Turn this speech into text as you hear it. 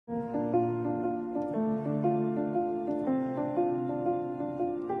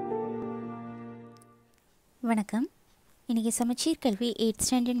வணக்கம். இன்னைக்கு சமச்சீர் கல்வி 8th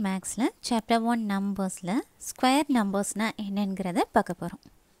ஸ்டாண்டர்ட் மேக்ஸில் சாப்டர் 1 நம்பர்ஸில் ஸ்கொயர் நம்பர்ஸ்னா என்னங்கிறத பார்க்க போகிறோம்.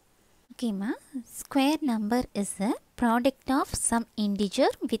 ஓகேம்மா, square number is a product of some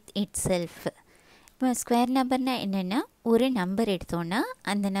integer with it self. இப்போ ஸ்கொயர் நம்பர்னா என்னென்னா, ஒரு நம்பர் எடுத்தோன்னா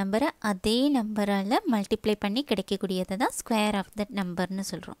அந்த நம்பரை அதே நம்பரால் மல்டிப்ளை பண்ணி கிடைக்கக்கூடியதை தான் ஸ்கொயர் ஆஃப் தட் நம்பர்னு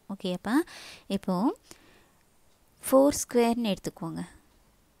சொல்கிறோம். ஓகேப்பா, இப்போது 4 ஸ்கொயர்னு எடுத்துக்கோங்க.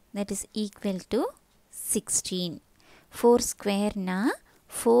 That is equal to 16. 4 square na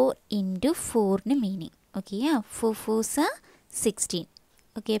 4 into 4 னு மீனிங். ஓகேயா, 4 4s are 16.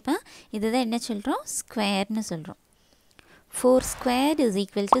 ஓகேப்பா, இதுதான் என்ன சொல்கிறோம், ஸ்கொயர்னு சொல்கிறோம். 4 squared is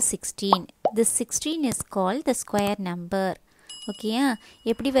equal to 16. This 16 is called the square number. ஓகேயா,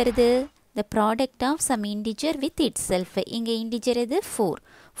 எப்படி வருது, the product of some integer with itself. இங்கே integer இது 4.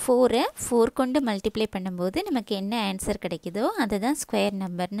 4 4 கொண்டு மல்டிப்ளை பண்ணும்போது நமக்கு என்ன ஆன்சர் கிடைக்குதோ அதை தான் ஸ்கொயர்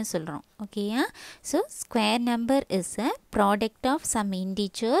நம்பர்னு சொல்கிறோம். ஓகேயா, so square number is a product of some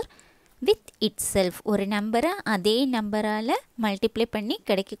integer with it self. ஒரு நம்பரை அதே நம்பரால் மல்டிப்ளை பண்ணி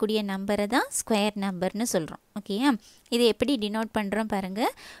கிடைக்கக்கூடிய நம்பரை தான் ஸ்கொயர் நம்பர்னு சொல்கிறோம். ஓகேயா, இது எப்படி டினோட் பண்ணுறோம்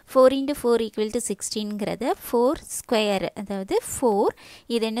பாருங்கள். 4 into 4 equal to 16ங்கிறத 4 ஸ்கொயர், அதாவது 4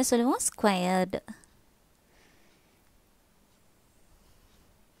 இது என்ன சொல்லுவோம், ஸ்கொயர்டு.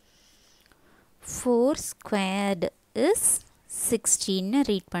 4 squared is 16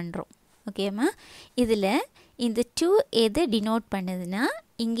 ரீட் பண்ணுறோம். ஓகேம்மா, இதில் இந்த 2 எது டினோட் பண்ணுதுன்னா,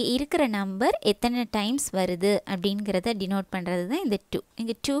 இங்கே இருக்கிற நம்பர் எத்தனை டைம்ஸ் வருது அப்படிங்கிறத டினோட் பண்ணுறது தான் இந்த 2.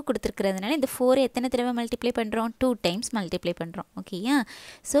 இங்கே 2 கொடுத்துருக்கிறதுனால இந்த 4 எத்தனை தடவை மல்டிப்ளை பண்ணுறோம், 2 டைம்ஸ் மல்டிப்ளை பண்ணுறோம். ஓகேயா,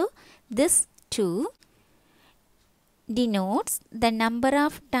 so this 2 denotes the number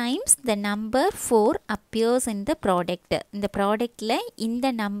of times the number 4 appears in the product. இந்த ப்ராடக்டில் இந்த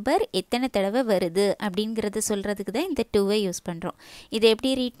நம்பர் எத்தனை தடவை வருது அப்படிங்கிறத சொல்கிறதுக்கு தான் இந்த 2வை யூஸ் பண்ணுறோம். இதை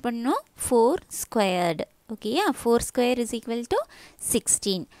எப்படி ரீட் பண்ணோம், 4 ஸ்கொயர்டு. ஓகேயா, 4 ஸ்கொயர் இஸ் ஈக்குவல் டு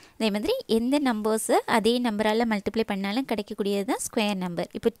 16. அதே மாதிரி எந்த நம்பர்ஸை அதே நம்பரால் மல்டிப்ளை பண்ணாலும் கிடைக்கக்கூடியது தான் ஸ்கொயர் நம்பர்.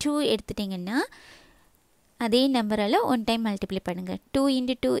 இப்போ 2 எடுத்துட்டிங்கன்னா அதே நம்பரால் 1 டைம் மல்டிப்ளை பண்ணுங்கள். 2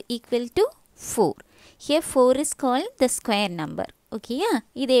 into 2 equal to 4. Here 4 is called the square number. ஓகேயா,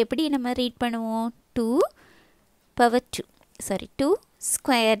 இதை எப்படி நம்ம ரீட் பண்ணுவோம், 2 power 2, சாரி 2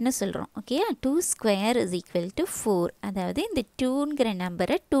 ஸ்கொயர்னு சொல்கிறோம். ஓகேயா, 2 ஸ்கொயர் இஸ் ஈக்குவல் டு 4. அதாவது இந்த 2ங்கிற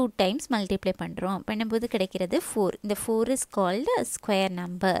நம்பரை 2 டைம்ஸ் மல்டிப்ளை பண்ணுறோம், பண்ணும்போது கிடைக்கிறது 4. இந்த 4 is called square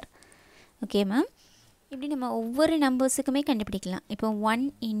number. Okay ma'am, இப்படி நம்ம ஒவ்வொரு நம்பர்ஸுக்குமே கண்டுபிடிக்கலாம். இப்போ 1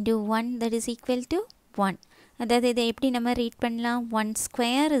 into 1 that is equal to 1. அதாவது இதை எப்படி நம்ம ரீட் பண்ணலாம், 1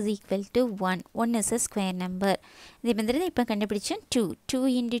 square is equal to 1. 1 is a square number. இதே மாதிரி இப்போ கண்டுபிடிச்சோம் 2. 2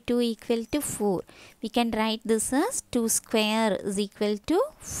 into 2 equal to 4. We can write this as 2 square is equal to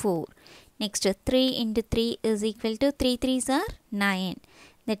 4. Next 3 into 3 is equal to 3 3s are 9.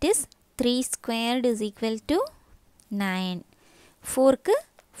 That is 3 squared is equal to 9. 4க்கு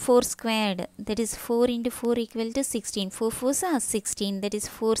 4 squared, that is 4 into 4 equal to 16. 4 4s are 16. That is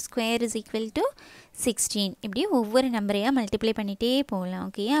 4 square is equal to 16. இப்படி ஒவ்வொரு நம்பரையாக multiply பண்ணிகிட்டே போகலாம்.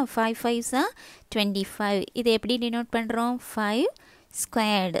 ஓகேயா, 5 5s are 25. இதை எப்படி denote பண்ணுறோம், 5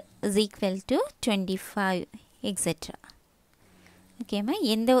 squared is equal to 25 etc. ஓகேம்மா,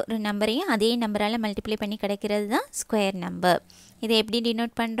 எந்த ஒரு நம்பரையும் அதே நம்பரால் மல்டிப்ளை பண்ணி கிடைக்கிறது தான் ஸ்கொயர் நம்பர். இதை எப்படி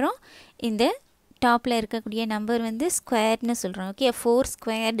டினோட் பண்ணுறோம், இந்த டாப்பில் இருக்கக்கூடிய நம்பர் வந்து ஸ்கொயர்னு சொல்கிறோம். Okay, 4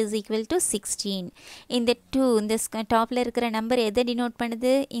 squared is equal to 16. இந்த 2 இந்த டாப்பில் இருக்கிற நம்பர் எதை டினோட்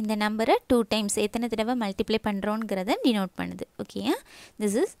பண்ணுது, இந்த நம்பரை 2 டைம்ஸ் எத்தனை தடவை மல்டிப்ளை பண்ணுறோங்கிறத டினோட் பண்ணுது. ஓகேயா,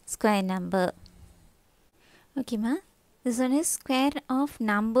 திஸ் இஸ் ஸ்கொயர் நம்பர். ஓகேம்மா, this one is square of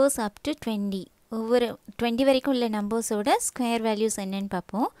numbers up to 20. ஒவ்வொரு 20 வரைக்கும் உள்ள நம்பர்ஸோட ஸ்கொயர் வேல்யூஸ் என்னன்னு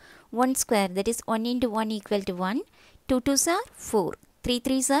பார்ப்போம். 1 square, that is 1 into 1 equal to 1. 2 2s are 4. 3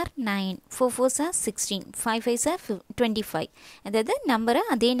 3s are 9. 4 4s are 16. 5 5s are 25. அதாவது நம்பரை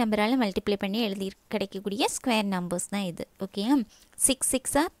அதே நம்பரால் மல்டிப்ளை பண்ணி எழுதி கிடைக்கக்கூடிய ஸ்கொயர் நம்பர்ஸ் தான் இது. Okay, 6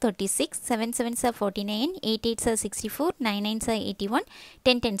 6 are 36. 7 7s are 49. 8 8s are 64. 9 9s are 81.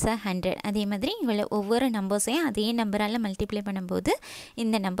 10 10s are 100. அதே மாதிரி இவ்வளோ ஒவ்வொரு நம்பர்ஸையும் அதே நம்பரால் மல்டிப்ளை பண்ணும்போது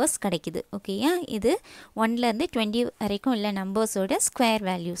இந்த நம்பர்ஸ் கிடைக்குது. ஓகேயா, இது 1லேருந்து 20 வரைக்கும் உள்ள நம்பர்ஸோட ஸ்கொயர்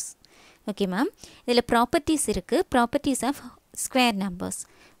வேல்யூஸ். ஓகே மேம், இதில் ப்ராப்பர்ட்டிஸ் இருக்குது. Properties of square numbers.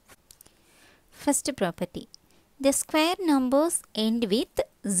 First property, the square numbers end with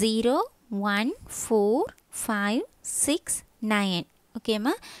 0 1 4 5 6 9.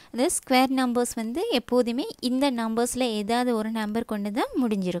 ஓகேம்மா, அது ஸ்கொயர் நம்பர்ஸ் வந்து எப்போதுமே இந்த நம்பர்ஸில் ஏதாவது ஒரு நம்பர் கொண்டு தான்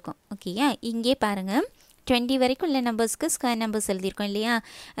முடிஞ்சிருக்கும். ஓகேயா, இங்கே பாருங்கள் 20 வரைக்கும் உள்ள நம்பர்ஸ்க்கு ஸ்கொயர் நம்பர்ஸ் எழுதியிருக்கோம் இல்லையா,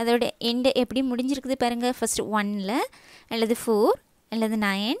 அதோட எண்டு எப்படி முடிஞ்சிருக்குது பாருங்கள். ஃபஸ்ட்டு 1ல் அல்லது 4 அல்லது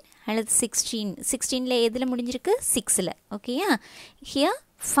 9 அல்லது 16ல எதில் முடிஞ்சிருக்கு 6ல் ஓகேயா ஹியர்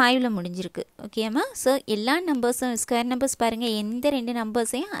 5ல முடிஞ்சிருக்கு ஓகேம்மா ஸோ எல்லா நம்பர்ஸும் ஸ்கொயர் நம்பர்ஸ் பாருங்கள் எந்த ரெண்டு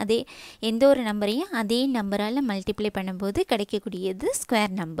நம்பர்ஸையும் அதே எந்த ஒரு நம்பரையும் அதே நம்பரால் மல்டிப்ளை பண்ணும்போது கிடைக்கக்கூடியது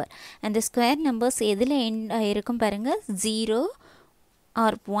ஸ்கொயர் நம்பர் அந்த ஸ்கொயர் நம்பர்ஸ் எதில் எண்ட் இருக்கும் பாருங்கள் 0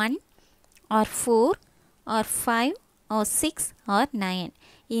 or 1 or 4 or 5 or 6 or 9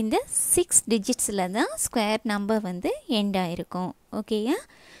 இந்த 6 டிஜிட்ஸில் தான் ஸ்கொயர் நம்பர் வந்து எண்ட் ஆகிருக்கும் ஓகேயா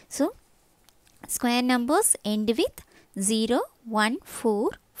so square numbers end with 0 1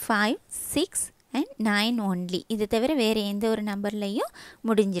 4 5 6 and 9 only இது தவிர வேறு எந்த ஒரு நம்பர்லையும்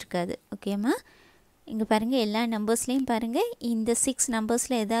முடிஞ்சிருக்காது ஓகேம்மா இங்கே பாருங்கள் எல்லா நம்பர்ஸ்லேயும் பாருங்கள் இந்த 6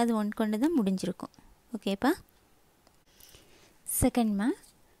 நம்பர்ஸில் ஏதாவது ஒன்று கொண்டு தான் முடிஞ்சிருக்கும் ஓகேப்பா செகண்ட்மா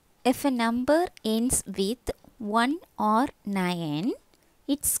if a number ends with 1 or 9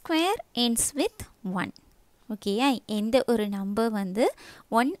 its square ends with 1 ஓகேயா எந்த ஒரு நம்பர் வந்து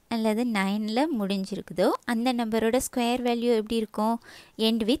 1 அல்லது 9ல் முடிஞ்சிருக்குதோ அந்த நம்பரோட ஸ்கொயர் வேல்யூ எப்படி இருக்கும்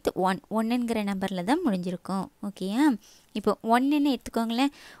எண்ட் வித் 1ங்கிற நம்பரில் தான் முடிஞ்சிருக்கும் ஓகேயா இப்போ 1ன்னு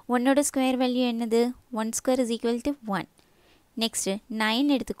எடுத்துக்கோங்களேன் 1ஓட ஸ்கொயர் வேல்யூ என்னது 1 square is equal to 1 next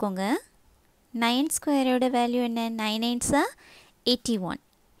 9 எடுத்துக்கோங்க 9 ஸ்கொயரோட வேல்யூ என்ன 9 9s are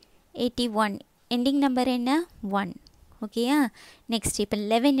 81 எண்டிங் நம்பர் என்ன 1 ஓகேயா நெக்ஸ்ட் இப்போ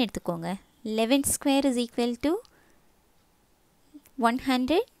 11 எடுத்துக்கோங்க 11 ஸ்கொயர் இஸ் ஈக்குவல் டு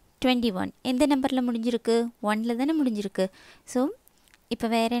 121 எந்த நம்பரில் முடிஞ்சிருக்கு 1ல் தானே முடிஞ்சிருக்கு ஸோ இப்போ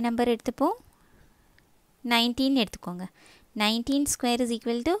வேறு நம்பர் எடுத்துப்போம் 19 எடுத்துக்கோங்க 19 ஸ்கொயர் இஸ்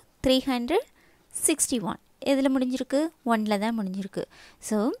ஈக்குவல் டு 361 எதில் முடிஞ்சிருக்கு 1ல் தான் முடிஞ்சிருக்கு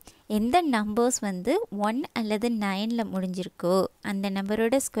ஸோ எந்த நம்பர்ஸ் வந்து 1 அல்லது 9ல் முடிஞ்சிருக்கோ அந்த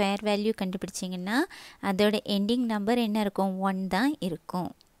நம்பரோட ஸ்கொயர் வேல்யூ கண்டுபிடிச்சிங்கன்னா அதோட எண்டிங் நம்பர் என்ன இருக்கும் 1 தான் இருக்கும்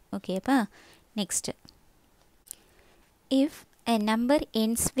ஓகேப்பா next if a number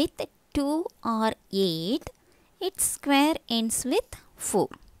ends with 2 or 8 its square ends with 4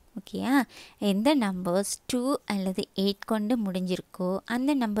 ஓகேயா எந்த நம்பர்ஸ் 2 அல்லது 8 கொண்டு முடிஞ்சிருக்கோ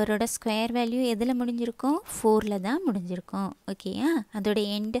அந்த நம்பரோட ஸ்கொயர் வேல்யூ எதில் முடிஞ்சிருக்கும் 4ல் தான் முடிஞ்சிருக்கும் ஓகேயா அதோட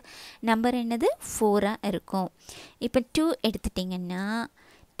எண்ட் நம்பர் என்னது 4ஆக இருக்கும் இப்போ 2 எடுத்துட்டிங்கன்னா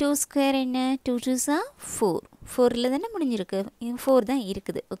 2 ஸ்கொயர் என்ன 2 2s are 4 4ல் தானே முடிஞ்சிருக்கு 4 தான்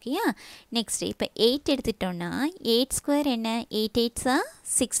இருக்குது ஓகேயா நெக்ஸ்ட் இப்போ 8 எடுத்துட்டோன்னா 8 ஸ்கொயர் என்ன 8 8s are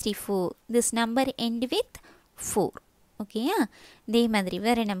 64 this number end with 4 ஓகேயா இதே மாதிரி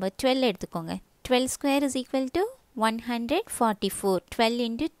வேறு நம்பர் 12 எடுத்துக்கோங்க 12 square is equal to 144 12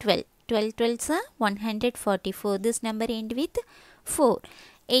 into 12 12 12s are 144 this number end with 4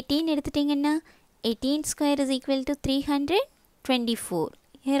 18 எடுத்துட்டிங்கன்னா 18 square is equal to 324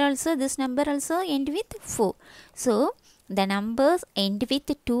 here also this number also end with 4 so the numbers end with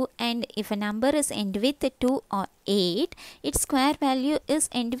 2 and if a number is end with 2 or 8 its square value is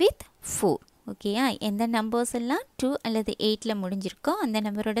end with 4 ஓகேயா எந்த numbers எல்லாம் 2 அல்லது 8ல் முடிஞ்சிருக்கோ அந்த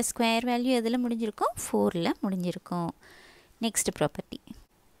நம்பரோட square value எதில் முடிஞ்சிருக்கும் 4ல் முடிஞ்சிருக்கும் next property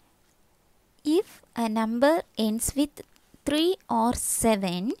if a number ends with 3 or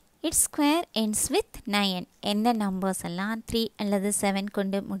 7 its square ends with 9 எந்த நம்பர்ஸ் எல்லாம் 3 அல்லது 7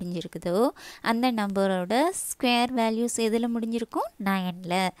 கொண்டு முடிஞ்சிருக்குதோ அந்த நம்பரோட ஸ்கொயர் வேல்யூஸ் எதில் முடிஞ்சிருக்கும்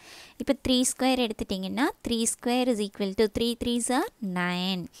 9ல் இப்போ 3 ஸ்கொயர் எடுத்துட்டிங்கன்னா 3 square is equal to 3 3s are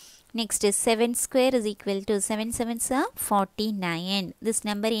 9 next 7 square is equal to 7 7s are 49 this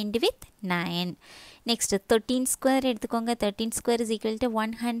number end with 9 next 13 square எடுத்துக்கோங்க 13 square is equal to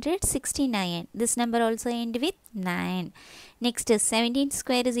 169 this number also end with 9 next 17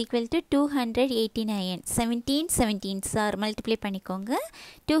 square is equal to 289 17 17s are multiply பண்ணிக்கோங்க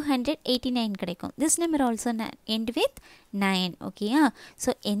 289 கிடைக்கும் this number also end with 9 ஓகேயா so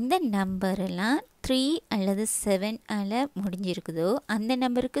எந்த நம்பரெல்லாம் 3 அல்லது 7 all முடிஞ்சிருக்குதோ அந்த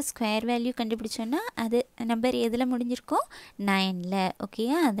நம்பருக்கு square value கண்டுபிடிச்சோன்னா அது number எதில் முடிஞ்சிருக்கோம் 9ல்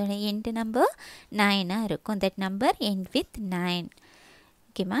ஓகேயா அதோட எண்ட் நம்பர் 9ஆக இருக்கும் தட் நம்பர் எண்ட் வித் 9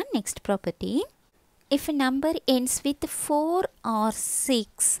 ஓகேம்மா next property if a number ends with 4 or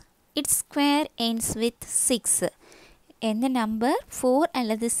 6 its square ends with 6 எந்த நம்பர் 4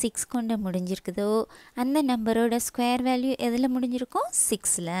 அல்லது 6 கொண்டு முடிஞ்சிருக்குதோ அந்த நம்பரோட ஸ்கொயர் வேல்யூ எதில் முடிஞ்சிருக்கும்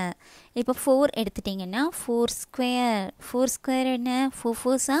 6ல் இப்போ 4 எடுத்துட்டிங்கன்னா 4 ஸ்கொயர் என்ன 4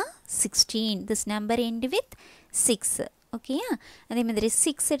 4s are 16 this number end with 6 ஓகேயா அதே மாதிரி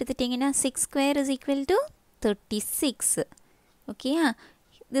 6 எடுத்துட்டிங்கன்னா 6 ஸ்கொயர் இஸ் ஈக்குவல் டு 36 ஓகேயா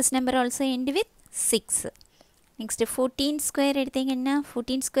this number also end with 6 next 14 square எடுத்தீங்கன்னா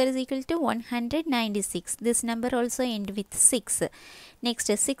 14 square is equal to 196 this number also end with 6 next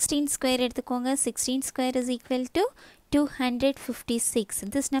 16 square எடுத்துக்கோங்க 16 square is equal to 256.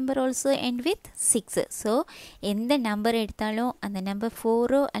 This number also end with 6. So எந்த number எடுத்தாலும் அந்த number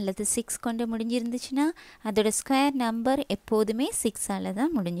 4 அல்லது 6 கொண்டு முடிஞ்சிருந்துச்சுன்னா அதோட square number எப்போதுமே 6ஆல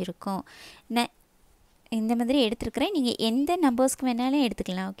தான் முடிஞ்சிருக்கும். நான் இந்த மாதிரி எடுத்துருக்கிறேன். நீங்கள் எந்த நம்பர்ஸ்க்கு வேணாலும்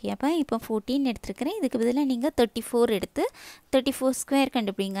எடுத்துக்கலாம். ஓகே, அப்போ இப்போ 14 எடுத்துருக்கிறேன். இதுக்கு பதிலாக நீங்கள் 34 எடுத்து 34 ஸ்கொயர்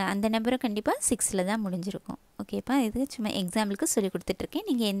கண்டுபிடிங்க. அந்த நம்பரும் கண்டிப்பாக 6ல் தான் முடிஞ்சிருக்கும். ஓகேப்பா, இது சும்மா எக்ஸாம்பிளுக்கு சொல்லி கொடுத்துட்ருக்கேன்.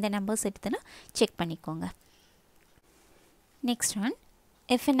 நீங்கள் எந்த நம்பர்ஸ் எடுத்தாலும் செக் பண்ணிக்கோங்க. Next one,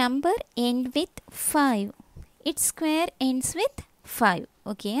 if a number end with 5, its square ends with 5.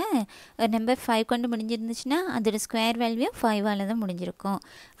 Okay, ஒரு நம்பர் 5 கொண்டு முடிஞ்சிருந்துச்சுன்னா அதோட ஸ்கொயர் வேல்யூ 5ஆல் தான் முடிஞ்சிருக்கும்.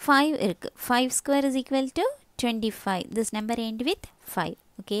 5 இருக்குது. 5 square is equal to 25. This number end with 5.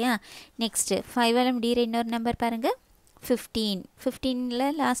 ஓகேயா, நெக்ஸ்ட்டு 5ஆல் முடிகிற இன்னொரு நம்பர் பாருங்கள், 15. 15ல்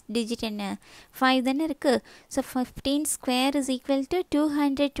லாஸ்ட் டிஜிட் என்ன, 5 தானே இருக்குது. So 15 square is equal to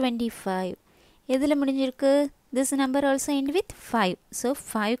 225. எதில் முடிஞ்சிருக்கு, this number also end with 5. So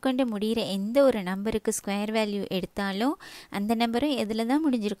 5 கொண்டு முடிகிற எந்த ஒரு நம்பருக்கு ஸ்கொயர் வேல்யூ எடுத்தாலும் அந்த நம்பரும் எதில் தான்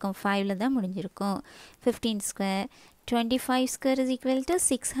முடிஞ்சிருக்கும், 5ல் தான் முடிஞ்சிருக்கும். 15 square 25 square is equal to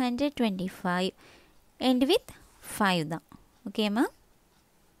 625. End with 5 தான். ஓகேம்மா,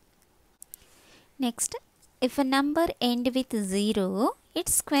 next, if a number end with 0,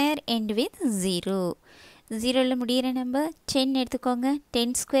 its square end with 0. 0ல் முடிகிற நம்பர் 10 எடுத்துக்கோங்க.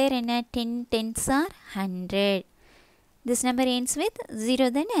 10 ஸ்கொயர் என்ன, 10 10s are 100. This number ends with 0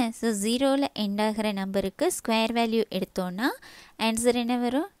 தானே. ஸோ 0ல் எண்ட் ஆகிற நம்பருக்கு ஸ்கொயர் வேல்யூ எடுத்தோன்னா ஆன்சர் என்ன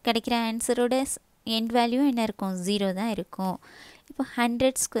வரும், கிடைக்கிற ஆன்சரோட எண்ட் வேல்யூ என்ன இருக்கும், 0 தான் இருக்கும். இப்போ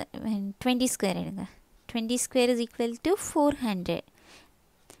 100 ஸ்கொயர் 20 ஸ்கொயர் எடுங்க. 20 square is equal to 400.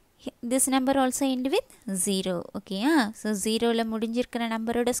 this number also end with 0. ஓகேயா, ஸோ 0ல் முடிஞ்சிருக்கிற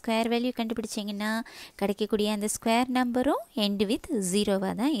நம்பரோட ஸ்கொயர் வேல்யூ கண்டுபிடிச்சிங்கன்னா கிடைக்கக்கூடிய அந்த ஸ்கொயர் நம்பரும் end with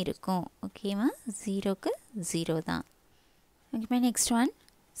 0வாக தான் இருக்கும். ஓகேவா, 0க்கு 0 தான். ஓகேவா, next one,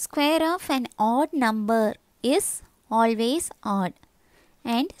 square of an odd number is always odd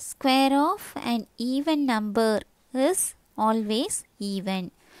and square of an even number is always even.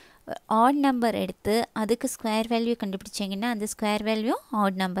 Add number எடுத்து அதுக்கு ஸ்கொயர் வேல்யூ கண்டுபிடிச்சிங்கன்னா அந்த ஸ்கொயர் வேல்யூ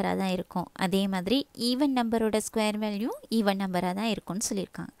ஆட் நம்பராக தான் இருக்கும். அதே மாதிரி ஈவன் நம்பரோட ஸ்கொயர் வேல்யூ ஈவன் நம்பராக தான் இருக்கும்னு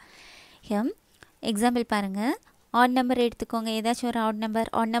சொல்லியிருக்காங்க. எக்ஸாம்பிள் பாருங்கள், ஆட் நம்பர் எடுத்துக்கோங்க. ஏதாச்சும் ஒரு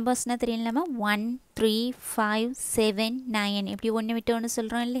ஆட் நம்பர்ஸ்னால் தெரியலாமா, 1 3 5 7 9 இப்படி ஒன்று விட்டு ஒன்று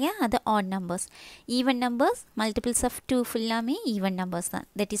சொல்கிறோம் இல்லையா, அது odd numbers. Even numbers multiples of 2 ஃபுல்லாமே ஈவன் நம்பர்ஸ் தான்.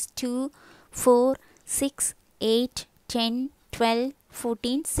 That is 2 4 6 8 10 12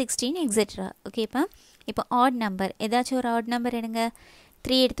 14 16 etcetera. ஓகேப்பா, இப்போ ஆட் நம்பர் ஏதாச்சும் ஒரு ஆட் நம்பர் எடுங்க.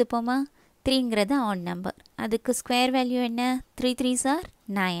 3 எடுத்துப்போமா, 3ங்கிறது ஆட் நம்பர். அதுக்கு ஸ்கொயர் வேல்யூ என்ன, 3 3s are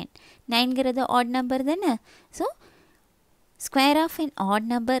 9. 9ங்கிறது ஆட் நம்பர் தானே. So square of an add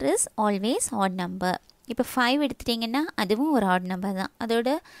number is always add number. இப்போ 5 எடுத்துட்டிங்கன்னா அதுவும் ஒரு ஆட் நம்பர் தான்.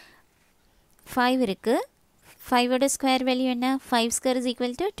 அதோட 5 இருக்குது. 5ஓட ஸ்கொயர் வேல்யூ என்ன, 5 square is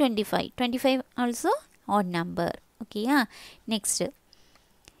equal to 25. 25 also add number. ஓகேயா, நெக்ஸ்ட்டு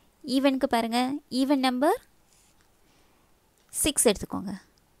ஈவனுக்கு பாருங்கள். ஈவன் நம்பர் 6 எடுத்துக்கோங்க.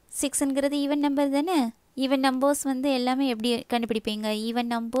 6ங்கிறது ஈவன் நம்பர் தானே. ஈவன் நம்பர்ஸ் வந்து எல்லாமே எப்படி கண்டுபிடிப்பீங்க, ஈவன்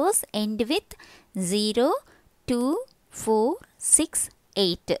நம்பர்ஸ் எண்ட் வித் 0 2 4 6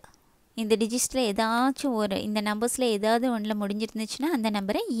 8. இந்த டிஜிட்ஸில் ஏதாச்சும் ஒரு இந்த நம்பர்ஸில் ஏதாவது ஒன்றில் முடிஞ்சிருந்துச்சுன்னா அந்த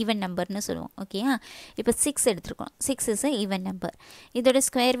நம்பரை ஈவன் நம்பர்னு சொல்லுவோம். ஓகேயா, இப்போ 6 எடுத்துருக்கோம். 6 இஸ் அ ஈவன் நம்பர். இதோட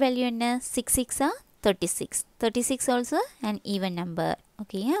ஸ்கொயர் வேல்யூ என்ன, 6 6 36. 36 also an even number.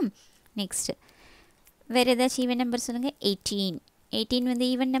 ஓகேயா, நெக்ஸ்ட்டு வேறு ஏதாச்சும் ஈவன் நம்பர் சொல்லுங்கள். 18. 18 வந்து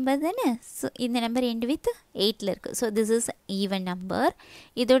ஈவன் நம்பர் தானே. ஸோ இந்த நம்பர் எண்ட் வித் 8ல் இருக்குது. So this is even number.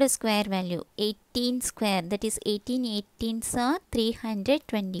 இதோட square value 18 square, that is 18 18s are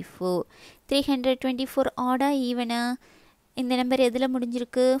 324. 324 ஆடா ஈவனா, இந்த நம்பர் எதில்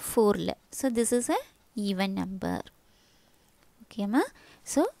முடிஞ்சிருக்கு, 4ல். So this is a even number. ஓகேம்மா,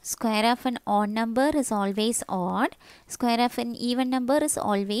 so square of an odd number is always odd. Square of an even number is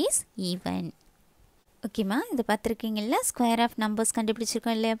always even. ஓகேம்மா, இதை பார்த்துருக்கீங்களா, square of numbers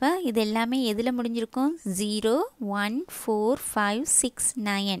கண்டுபிடிச்சிருக்கோம் இல்லையாப்பா. இது எல்லாமே எதில் முடிஞ்சிருக்கும், 0 1 4 5 6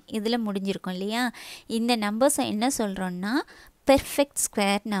 9 இதில் முடிஞ்சிருக்கும் இல்லையா. இந்த நம்பர்ஸை என்ன சொல்கிறோன்னா பெர்ஃபெக்ட்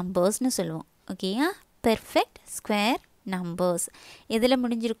ஸ்கொயர் நம்பர்ஸ்னு சொல்லுவோம். ஓகேயா, பெர்ஃபெக்ட் ஸ்கொயர் நம்பர்ஸ் எதில்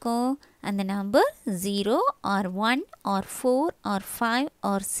முடிஞ்சிருக்கும், அந்த number 0 or 1 or 4 or 5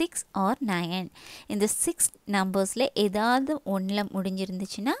 or 6 or 9. இந்த 6 நம்பர்ஸில் ஏதாவது ஒன்றில்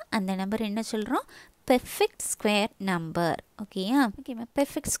முடிஞ்சிருந்துச்சுன்னா அந்த நம்பர் என்ன சொல்கிறோம், பெர்ஃபெக்ட் ஸ்கொயர் நம்பர். ஓகேயா, ஓகேம்மா,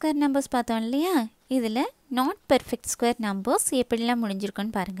 பெர்ஃபெக்ட் ஸ்கொயர் நம்பர்ஸ் பார்த்தோம் இல்லையா. இதில் நாட் பெர்ஃபெக்ட் ஸ்கொயர் நம்பர்ஸ் எப்படிலாம்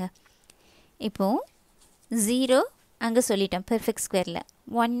முடிஞ்சிருக்குன்னு பாருங்கள். இப்போது 0 அங்கே சொல்லிட்டோம் பெர்ஃபெக்ட் ஸ்கொயரில்.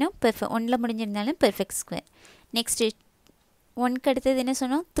 1ம் ஒன்றில் முடிஞ்சிருந்தாலும் பெர்ஃபெக்ட் ஸ்கொயர். நெக்ஸ்ட்டு 1க்கு அடுத்தது என்ன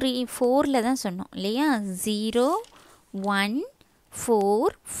சொன்னோம் 3 4ல் தான் சொன்னோம் இல்லையா 0 1 4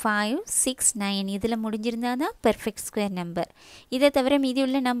 5 6 9 இதில் முடிஞ்சிருந்தால் தான் பெர்ஃபெக்ட் ஸ்கொயர் நம்பர். இதை தவிர மீதி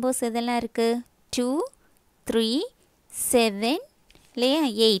உள்ள நம்பர்ஸ் எதெல்லாம் இருக்குது 2 3 7 இல்லையா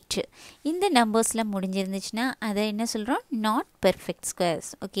 8 இந்த நம்பர்ஸில் முடிஞ்சிருந்துச்சுன்னா அதை என்ன சொல்கிறோம் நாட் பெர்ஃபெக்ட்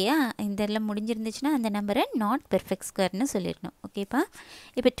ஸ்கொயர்ஸ். ஓகேயா இதெல்லாம் முடிஞ்சிருந்துச்சுன்னா அந்த நம்பரை நாட் பெர்ஃபெக்ட் ஸ்கொயர்னு சொல்லிடணும். ஓகேப்பா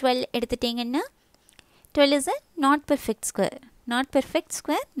இப்போ 12 எடுத்துட்டிங்கன்னா 12 is a not perfect square. Not perfect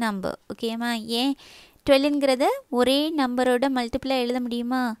square number. ஓகேம்மா ஏன் 12ங்கிறத ஒரே நம்பரோட மல்டிப்ளை எழுத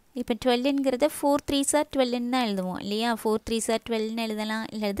முடியுமா? இப்போ 12ங்கிறத 4 3s are 12ன்னு தான் எழுதுவோம் இல்லையா 4 3s are 12ன்னு எழுதலாம்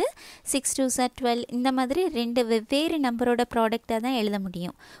இல்லது 6 2s are 12 இந்த மாதிரி ரெண்டு வெவ்வேறு நம்பரோட ப்ராடக்டாக தான் எழுத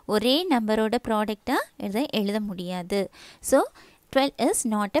முடியும். ஒரே நம்பரோட ப்ராடக்டாக எழுத முடியாது. So 12 is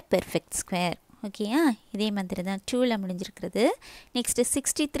not a perfect square. ஓகேயா இதே மாதிரி தான் 2ல் முடிஞ்சிருக்கிறது. நெக்ஸ்ட்டு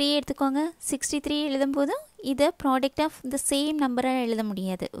 63 எடுத்துக்கோங்க. 63 எழுதும் போதும் இதை ப்ராடக்ட் ஆஃப் த சேம் நம்பராக எழுத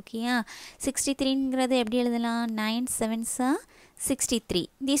முடியாது. ஓகேயா 63ங்கிறது எப்படி எழுதலாம் 9 7s are 63.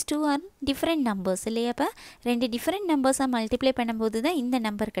 These two are different numbers இல்லையாப்பா ரெண்டு டிஃப்ரெண்ட் நம்பர்ஸாக மல்டிப்ளை பண்ணும்போது தான் இந்த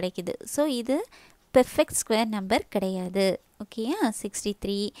நம்பர் கிடைக்குது. ஸோ இது பெர்ஃபெக்ட் ஸ்கொயர் நம்பர் கிடையாது. ஓகேயா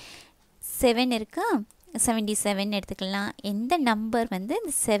 63 7 இருக்கா 77 எடுத்துக்கலாம். எந்த நம்பர் வந்து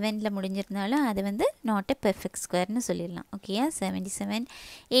இந்த 7ல் முடிஞ்சிருந்தாலும் அது வந்து நாட் எ பெர்ஃபெக்ட் ஸ்கொயர்னு சொல்லிடலாம். ஓகேயா 77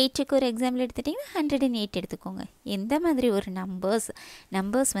 8க்கு ஒரு எக்ஸாம்பிள் எடுத்துட்டிங்கன்னா 108 எடுத்துக்கோங்க. எந்த மாதிரி ஒரு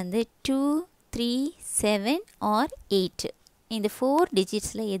நம்பர்ஸ் வந்து 2 3 7 ஆர் 8 இந்த 4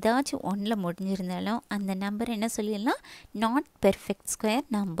 டிஜிட்ஸில் ஏதாச்சும் ஒன்றில் முடிஞ்சிருந்தாலும் அந்த நம்பர் என்ன சொல்லிடலாம் நாட் பெர்ஃபெக்ட் ஸ்கொயர்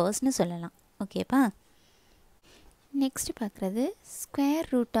நம்பர்ஸ்னு சொல்லலாம். ஓகேப்பா நெக்ஸ்ட் பார்க்குறது square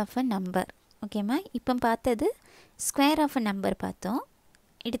root of a number. ஓகேம்மா இப்போ பார்த்தது ஸ்கொயர் ஆஃப் அ நம்பர் பார்த்தோம்.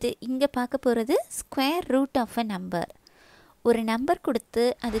 எடுத்து இங்கே பார்க்க போகிறது square root of a number. ஒரு நம்பர் கொடுத்து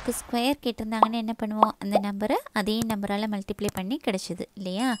அதுக்கு ஸ்கொயர் கேட்டிருந்தாங்கன்னு என்ன பண்ணுவோம் அந்த நம்பரை அதே நம்பரால் மல்டிப்ளை பண்ணி கிடச்சிது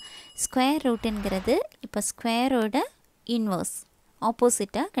இல்லையா. ஸ்கொயர் ரூட்டுங்கிறது இப்போ ஸ்கொயரோட இன்வர்ஸ்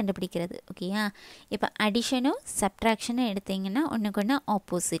ஆப்போசிட்டாக கண்டுபிடிக்கிறது. ஓகேயா இப்போ அடிஷனும் சப்ட்ராக்ஷனும் எடுத்திங்கன்னா ஒன்றுக்கு ஒன்று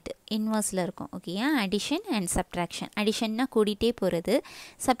ஆப்போசிட் இன்வர்ஸில் இருக்கும். ஓகேயா அடிஷன் அண்ட் சப்ட்ராக்ஷன். அடிஷன்னா கூடிட்டே போகிறது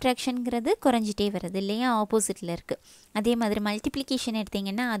சப்ட்ராக்ஷனுங்கிறது குறைஞ்சிட்டே வருது இல்லையா ஆப்போசிட்டில் இருக்குது. அதே மாதிரி மல்டிப்ளிகேஷன்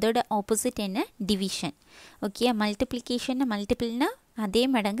எடுத்திங்கன்னா அதோட ஆப்போசிட் என்ன டிவிஷன். ஓகே மல்டிப்ளிகேஷன் மல்டிபிள்னால் அதே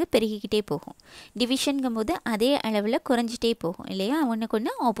மடங்கு பெருகிக்கிட்டே போகும். டிவிஷனுங்கும் போது அதே அளவில் குறைஞ்சிட்டே போகும் இல்லையா ஒன்றுக்கு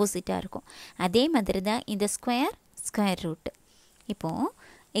ஒன்று ஆப்போசிட்டாக இருக்கும். அதே மாதிரி தான் இந்த ஸ்கொயர் ரூட். இப்போது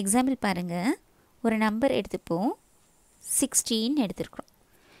எக்ஸாம்பிள் பாருங்கள் ஒரு நம்பர் எடுத்துப்போம் 16 எடுத்துருக்குறோம்.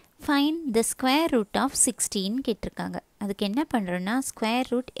 Find the square root of 16 கேட்டிருக்காங்க. அதுக்கு என்ன பண்ணுறோன்னா ஸ்கொயர்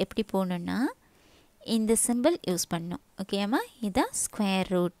ரூட் எப்படி போகணுன்னா இந்த சிம்பிள் யூஸ் பண்ணணும். ஓகேம்மா இதுதான்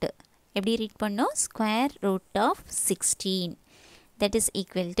ஸ்கொயர் ரூட்டு. எப்படி ரீட் பண்ணோம் square root of 16 that is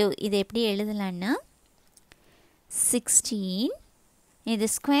equal to இது எப்படி எழுதலான்னா 16 இது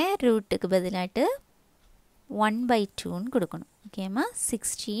ஸ்கொயர் ரூட்டுக்கு பதிலாட்டு 1/2ன்னு கொடுக்கணும். ஓகேம்மா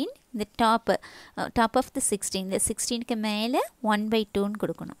 16 இந்த டாப் ஆஃப் த 16 இந்த 16க்கு மேலே 1/2ன்னு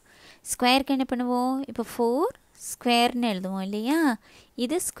கொடுக்கணும். ஸ்கொயருக்கு என்ன பண்ணுவோம் இப்போ 4 ஸ்கொயர்னு எழுதுவோம் இல்லையா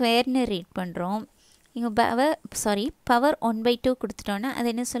இது ஸ்கொயர்னு ரீட் பண்ணுறோம். இங்கே பவர் 1/2 கொடுத்துட்டோன்னா அது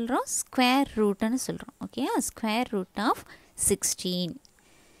என்ன சொல்கிறோம் ஸ்கொயர் ரூட்டுன்னு சொல்கிறோம். ஓகேயா ஸ்கொயர் ரூட் ஆஃப் 16.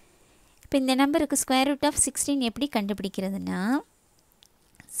 இப்போ இந்த நம்பருக்கு ஸ்கொயர் ரூட் ஆஃப் 16 எப்படி கண்டுபிடிக்கிறதுனா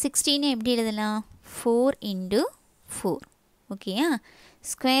 16 எப்படி எழுதலாம் 4 into 4. ஓகேயா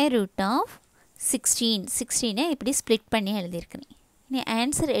ஸ்கொயர் ரூட் ஆஃப் 16 இப்படி ஸ்ப்ளிட் பண்ணி எழுதியிருக்கிறேன். இனி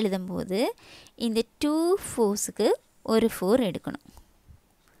ஆன்சர் எழுதும்போது இந்த 2 4ஸ்க்கு ஒரு 4 எடுக்கணும்.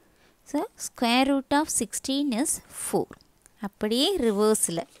 So square root of 16 is 4. அப்படியே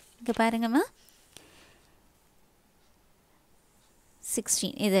ரிவர்ஸில் இங்கே பாருங்கம்மா 16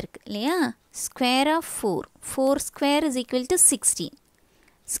 இது இருக்குது இல்லையா square of 4 square is equal to 16.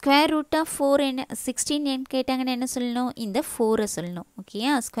 Square root of 4 என்ன 16 கேட்டாங்கன்னு என்ன சொல்லணும் இந்த 4 சொல்லணும்.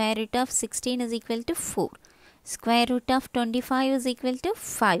 ஓகேயா square root of 16 is equal to 4. Square root of 25 is equal to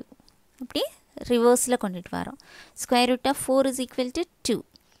 5. அப்படி ரிவர்ஸில் கொண்டுட்டு வரோம். Square root of 4 is equal to 2.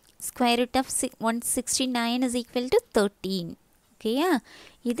 Square root of 169 is equal to 13. ஓகேயா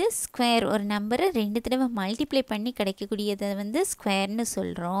இது ஸ்கொயர் ஒரு நம்பரை 2 தடவை மல்டிப்ளை பண்ணி கிடைக்கக்கூடியதை வந்து ஸ்கொயர்னு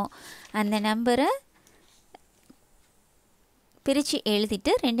சொல்கிறோம். அந்த நம்பரை பிரித்து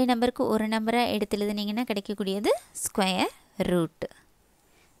எழுதிட்டு 2 நம்பருக்கு ஒரு நம்பராக எடுத்து எழுதுனீங்கன்னா கிடைக்கக்கூடியது ஸ்கொயர் ரூட்.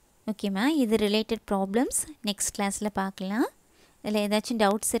 ஓகேம்மா இது ரிலேட்டட் ப்ராப்ளம்ஸ் நெக்ஸ்ட் கிளாஸில் பார்க்கலாம். இதில் ஏதாச்சும்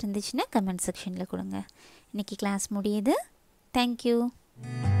டவுட்ஸ் இருந்துச்சுன்னா கமெண்ட் செக்ஷனில் கொடுங்க. இன்றைக்கி கிளாஸ் முடியுது. தேங்க்யூ.